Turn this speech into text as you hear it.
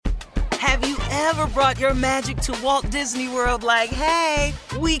Have you ever brought your magic to Walt Disney World like, hey,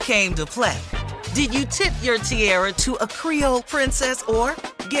 we came to play? Did you tip your tiara to a Creole princess or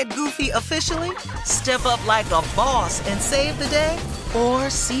get goofy officially? Step up like a boss and save the day? Or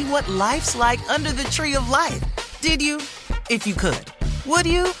see what life's like under the tree of life? Did you? If you could. Would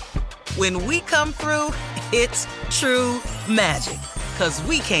you? When we come through, it's true magic. 'Cause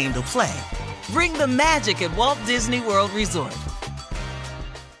we came to play. Bring the magic at Walt Disney World Resort.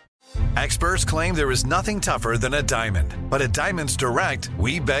 Experts claim there is nothing tougher than a diamond. But at Diamonds Direct,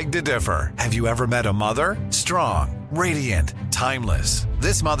 we beg to differ. Have you ever met a mother? Strong, radiant, timeless.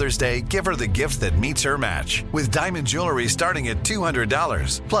 This Mother's Day, give her the gift that meets her match. With diamond jewelry starting at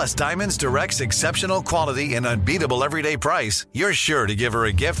 $200. Plus Diamonds Direct's exceptional quality and unbeatable everyday price, you're sure to give her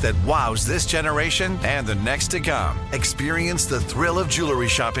a gift that wows this generation and the next to come. Experience the thrill of jewelry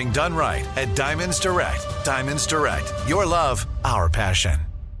shopping done right at Diamonds Direct. Diamonds Direct. Your love, our passion.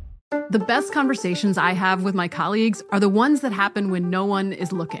 The best conversations I have with my colleagues are the ones that happen when no one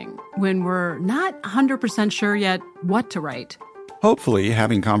is looking, when we're not 100% sure yet what to write. Hopefully,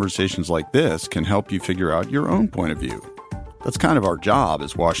 having conversations like this can help you figure out your own point of view. That's kind of our job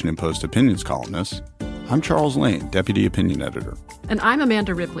as Washington Post opinions columnists. I'm Charles Lane, Deputy Opinion Editor. And I'm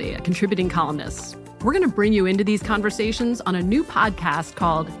Amanda Ripley, a contributing columnist. We're going to bring you into these conversations on a new podcast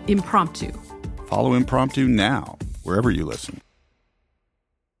called Impromptu. Follow Impromptu now, wherever you listen.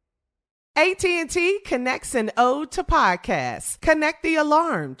 AT&T connects an ode to podcasts. Connect the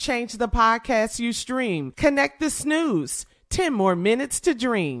alarm. Change the podcast you stream. Connect the snooze. 10 more minutes to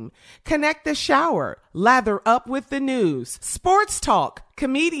dream. Connect the shower. Lather up with the news. Sports talk,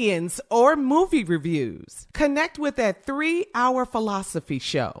 comedians, or movie reviews. Connect with that 3-hour philosophy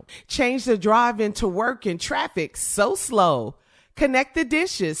show. Change the drive into work in traffic so slow. Connect the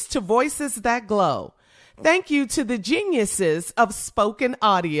dishes to voices that glow. Thank you to the geniuses of spoken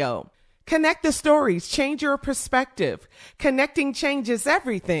audio. Connect the stories, change your perspective. Connecting changes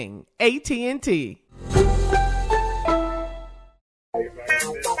everything. AT&T.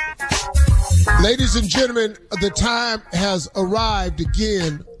 Ladies and gentlemen, the time has arrived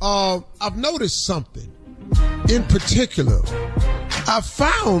again. I've noticed something in particular. I've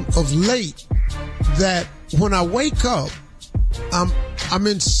found of late that when I wake up, I'm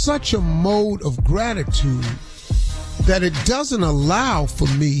in such a mode of gratitude that it doesn't allow for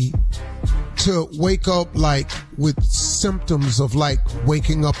me to wake up like with symptoms of like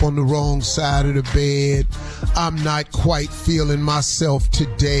waking up on the wrong side of the bed. I'm not quite feeling myself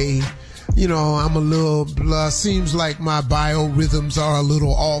today. You know, I'm a little blah. Seems like my biorhythms are a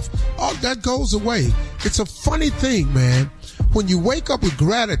little off. All that goes away. It's a funny thing, man. When you wake up with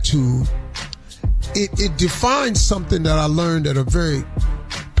gratitude, it defines something that I learned at a very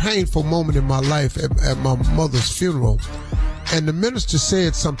painful moment in my life at my mother's funeral. And the minister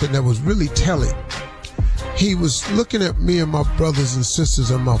said something that was really telling. He was looking at me and my brothers and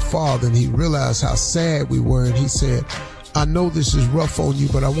sisters and my father, and he realized how sad we were. And he said, I know this is rough on you,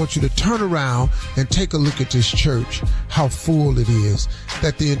 but I want you to turn around and take a look at this church, how full it is,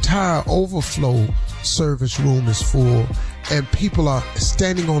 that the entire overflow service room is full, and people are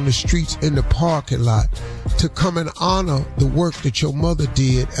standing on the streets in the parking lot to come and honor the work that your mother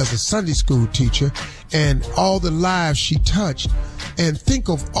did as a Sunday school teacher and all the lives she touched. And think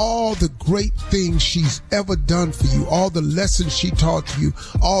of all the great things she's ever done for you, all the lessons she taught you,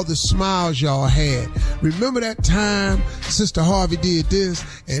 all the smiles y'all had. Remember that time Sister Harvey did this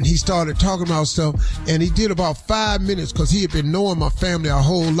and he started talking about stuff, and he did about 5 minutes because he had been knowing my family our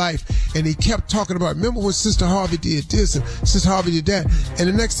whole life, and he kept talking about, remember when Sister Harvey did this and Sister Harvey did that. And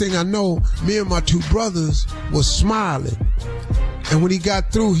the next thing I know, me and my two brothers was smiling. And when he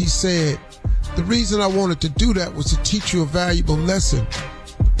got through, he said, the reason I wanted to do that was to teach you a valuable lesson,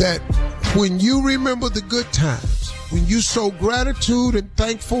 that when you remember the good times, when you show gratitude and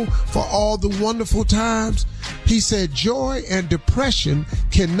thankful for all the wonderful times, he said joy and depression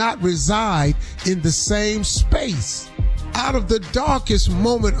cannot reside in the same space. Out of the darkest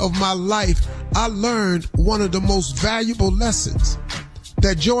moment of my life, I learned one of the most valuable lessons,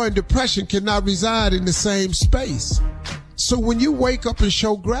 that joy and depression cannot reside in the same space. So when you wake up and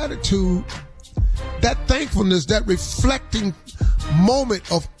show gratitude, that thankfulness, that reflecting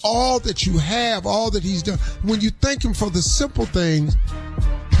moment of all that you have, all that he's done, when you thank him for the simple things,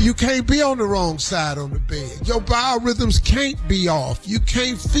 you can't be on the wrong side on the bed. Your biorhythms can't be off. You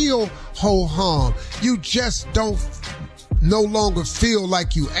can't feel ho-hum. You just no longer feel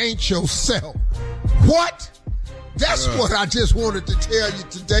like you ain't yourself. What? That's what I just wanted to tell you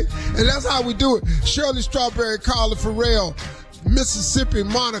today. And that's how we do it. Shirley Strawberry, Carla Farrell, Mississippi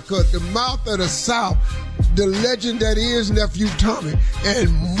Monica, the mouth of the South, the legend that is Nephew Tommy,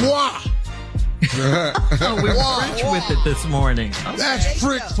 and moi. Oh, we're French with it this morning. Okay. That's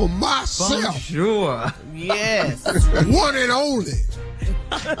French for myself. Bonjour. Yes. One and only.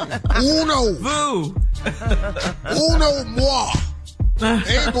 Uno. Vous. Uno moi.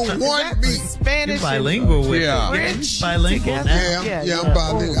 Able one me. Spanish. You're bilingual with Yeah. it. French Bilingual together. now. Yeah, I'm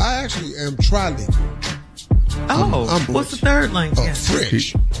bilingual. I actually am trilingual. Oh, I'm what's the third language?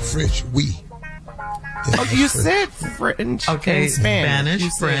 French, oui. Yeah, Oh, you French. said French. Okay, and Spanish. Spanish, You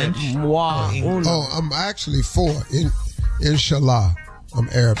said French. moi, uno. Oh, I'm actually four. Inshallah. I'm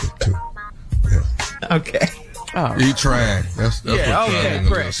Arabic too. Yeah. Okay. Oh. He tried. That's Yeah, what okay, tried.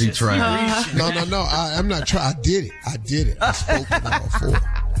 precious. He tried. No. I'm not trying. I did it. I spoke to all four.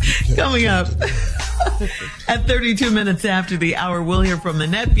 Coming up at 32 minutes after the hour, we'll hear from the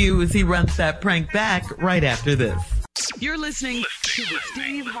nephew as he runs that prank back right after this. You're listening to the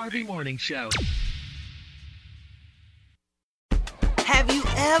Steve Harvey Morning Show. Have you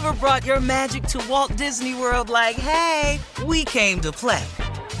ever brought your magic to Walt Disney World like, hey, we came to play?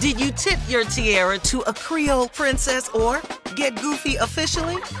 Did you tip your tiara to a Creole princess or get goofy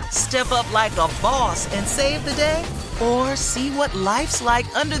officially? Step up like a boss and save the day? Or see what life's like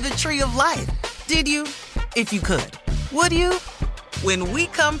under the tree of life? Did you? If you could. Would you? When we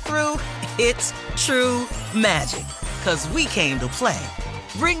come through, it's true magic. 'Cause we came to play.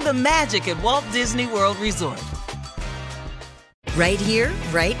 Bring the magic at Walt Disney World Resort. Right here,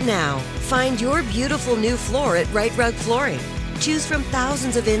 right now. Find your beautiful new floor at Right Rug Flooring. Choose from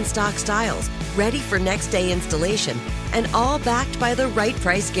thousands of in-stock styles, ready for next day installation, and all backed by the right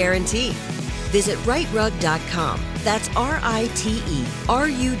price guarantee. Visit rightrug.com. That's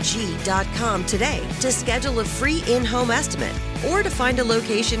RITERUG.com today to schedule a free in-home estimate or to find a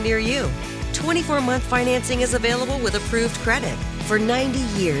location near you. 24-month financing is available with approved credit. For 90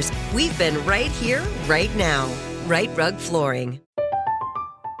 years, we've been right here, right now. Right Rug Flooring.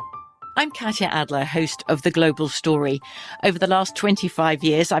 I'm Katya Adler, host of The Global Story. Over the last 25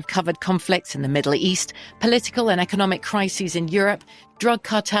 years, I've covered conflicts in the Middle East, political and economic crises in Europe, drug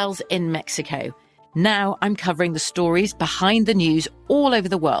cartels in Mexico. Now I'm covering the stories behind the news all over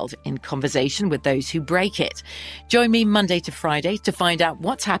the world in conversation with those who break it. Join me Monday to Friday to find out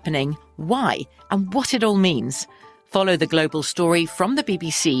what's happening, why, and what it all means. Follow The Global Story from the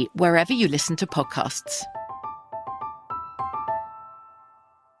BBC wherever you listen to podcasts.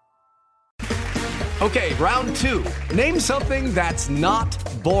 Okay, round two. Name something that's not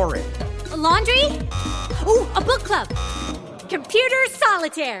boring. A laundry? Ooh, a book club. Computer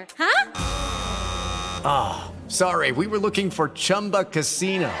solitaire, huh? Ah, sorry, we were looking for Chumba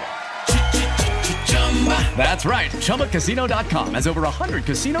Casino. That's right, ChumbaCasino.com has over 100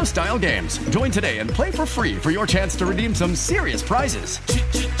 casino-style games. Join today and play for free for your chance to redeem some serious prizes.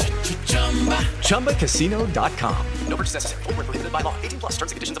 ChumbaCasino.com. No purchase necessary. Void where prohibited by law. 18+ terms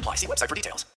and conditions apply. See website for details.